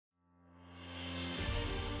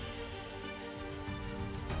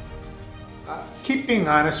Keep being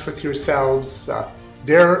honest with yourselves,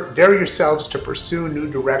 dare yourselves to pursue new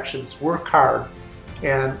directions, work hard,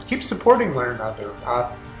 and keep supporting one another.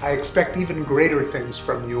 I expect even greater things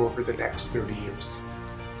from you over the next 30 years.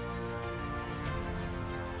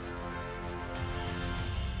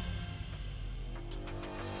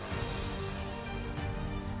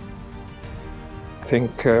 I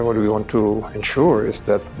think what we want to ensure is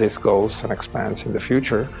that this goes and expands in the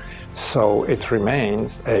future, so it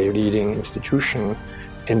remains a leading institution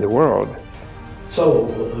in the world. So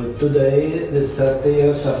today, the 30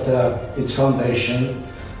 years after its foundation,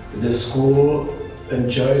 the school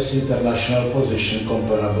enjoys international position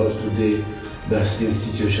comparable to the best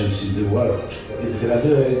institutions in the world. Its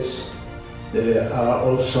graduates are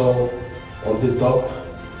also on the top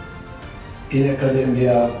in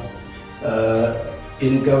academia,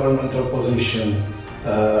 in governmental position,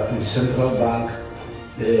 in central bank.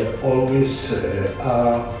 They always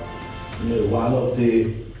are one of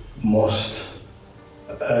the most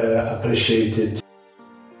appreciated.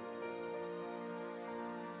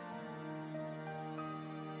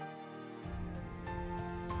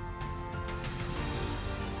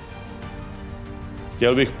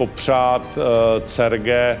 Chtěl bych popřát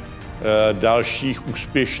CERGE dalších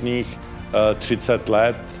úspěšných 30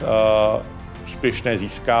 let, úspěšné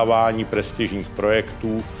získávání prestižních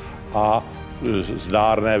projektů a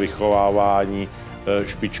zdárné vychovávání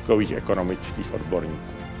špičkových ekonomických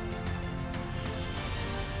odborníků.